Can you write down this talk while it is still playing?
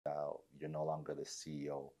no longer the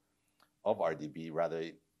CEO of RDB, rather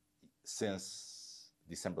since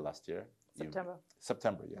December last year.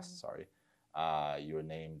 September, yes, sorry. You were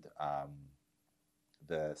named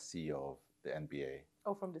the CEO of the NBA.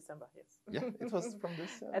 Oh, from December, yes. Yeah, it was from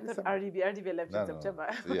this. I thought RDB left in September.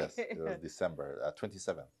 No. Yes, it was December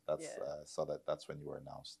 27th. So that's when you were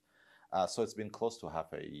announced. So it's been close to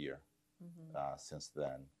half a year since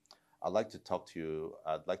then. I'd like to talk to you.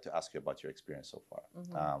 I'd like to ask you about your experience so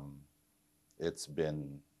far. It's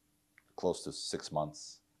been close to 6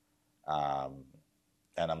 months,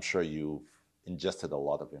 and I'm sure you've ingested a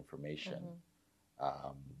lot of information.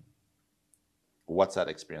 What's that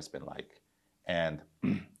experience been like? And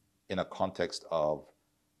in a context of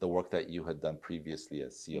the work that you had done previously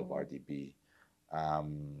as CEO of RDB,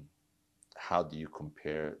 how do you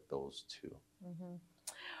compare those two?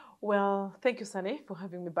 Well, thank you, Sanny, for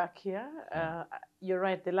having me back here. You're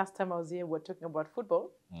right. The last time I was here, we were talking about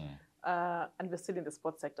football, and we're still in the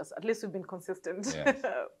sports sector. So at least we've been consistent,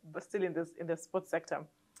 but still in the sports sector.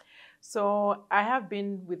 So I have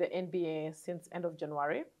been with the NBA since end of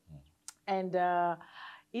January, and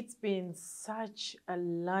it's been such a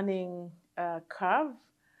learning curve,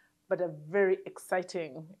 but a very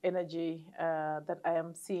exciting energy that I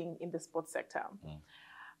am seeing in the sports sector.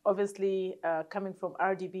 Obviously, coming from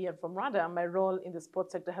RDB and from Rwanda, my role in the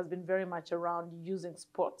sports sector has been very much around using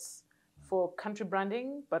sports for country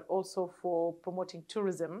branding, but also for promoting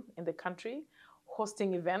tourism in the country,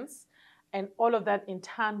 hosting events, and all of that in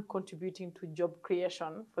turn contributing to job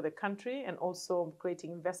creation for the country and also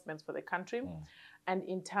creating investments for the country, and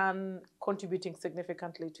in turn contributing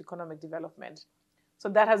significantly to economic development. So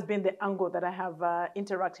that has been the angle that I have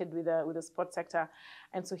interacted with the sports sector.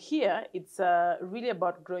 And so here, it's really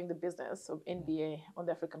about growing the business of NBA on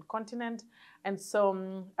the African continent. And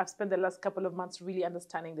so I've spent the last couple of months really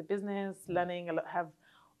understanding the business, learning. I have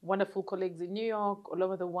wonderful colleagues in New York, all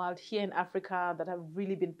over the world, here in Africa, that have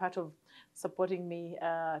really been part of supporting me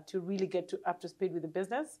to really get up to speed with the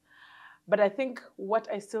business. But I think what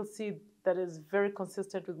I still see that is very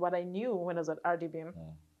consistent with what I knew when I was at RDB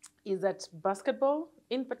is that basketball,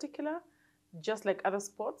 in particular, just like other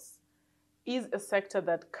sports, is a sector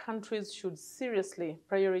that countries should seriously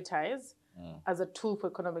prioritize as a tool for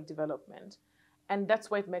economic development. And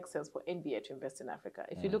that's why it makes sense for NBA to invest in Africa.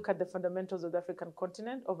 If you look at the fundamentals of the African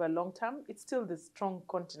continent over a long term, it's still the strong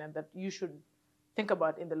continent that you should think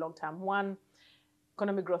about in the long term. One,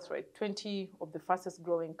 economic growth rate. 20 of the fastest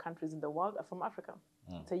growing countries in the world are from Africa.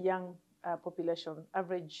 It's a young population,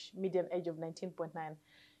 average median age of 19.9.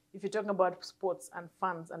 If you're talking about sports and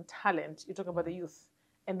funds and talent, you're talking about the youth.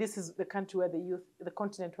 And this is the country where the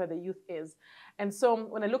continent where the youth is. And so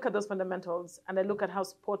when I look at those fundamentals and I look at how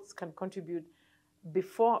sports can contribute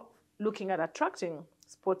before looking at attracting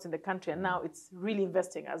sports in the country, and now it's really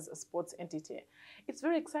investing as a sports entity, it's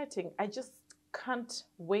very exciting. I just can't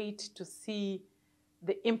wait to see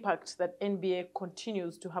the impact that NBA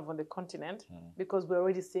continues to have on the continent, because we're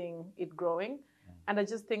already seeing it growing. And I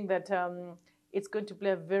just think that it's going to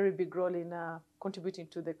play a very big role in contributing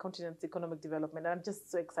to the continent's economic development. And I'm just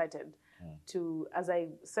so excited to, as I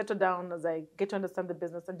settle down, as I get to understand the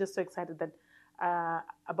business, I'm just so excited that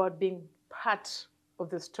about being part of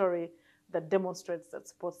the story that demonstrates that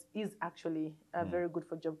sports is actually very good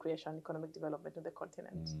for job creation and economic development in the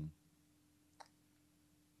continent.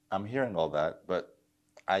 I'm hearing all that, but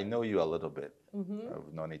I know you a little bit.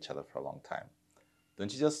 We've known each other for a long time.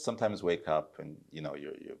 Don't you just sometimes wake up and, you're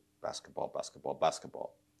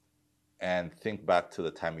basketball, and think back to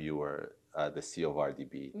the time you were the CEO of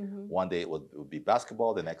RDB? One day it would be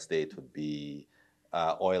basketball, the next day it would be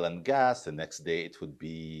oil and gas, the next day it would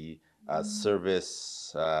be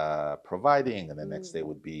service providing, and the next day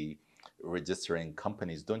would be registering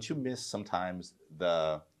companies. Don't you miss sometimes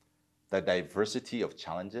the diversity of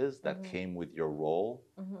challenges that came with your role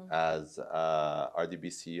as RDB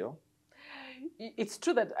CEO? It's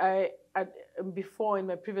true that before in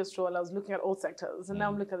my previous role, I was looking at all sectors, and now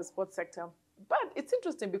I'm looking at the sports sector. But it's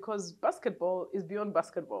interesting because basketball is beyond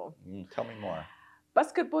basketball. Tell me more.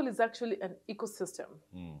 Basketball is actually an ecosystem.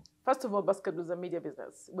 First of all, basketball is a media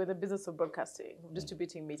business. We're the business of broadcasting,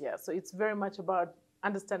 distributing media. So it's very much about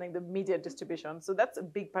understanding the media distribution. So that's a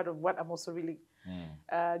big part of what I'm also really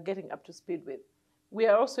getting up to speed with. We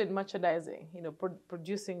are also in merchandising,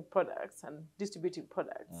 producing products and distributing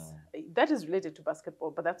products. That is related to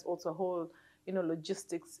basketball, but that's also a whole,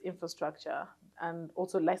 logistics infrastructure and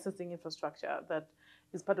also licensing infrastructure that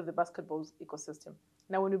is part of the basketball's ecosystem.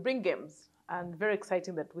 Now, when we bring games, and very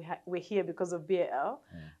exciting that we're here because of BAL,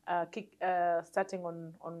 starting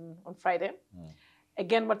on Friday.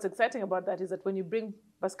 Again, what's exciting about that is that when you bring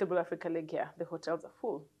Basketball Africa League here, the hotels are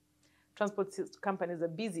full. transport companies are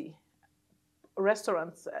busy.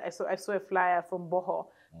 Restaurants, I saw a flyer from Boho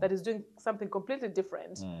that is doing something completely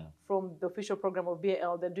different from the official program of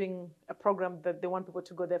BAL. They're doing a program that they want people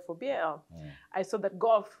to go there for BAL. I saw that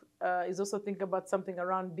golf is also thinking about something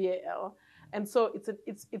around BAL. And so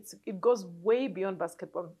it goes way beyond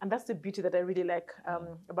basketball. And that's the beauty that I really like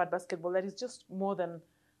about basketball. That is just more than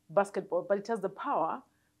basketball, but it has the power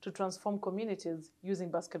to transform communities using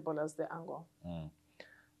basketball as the angle.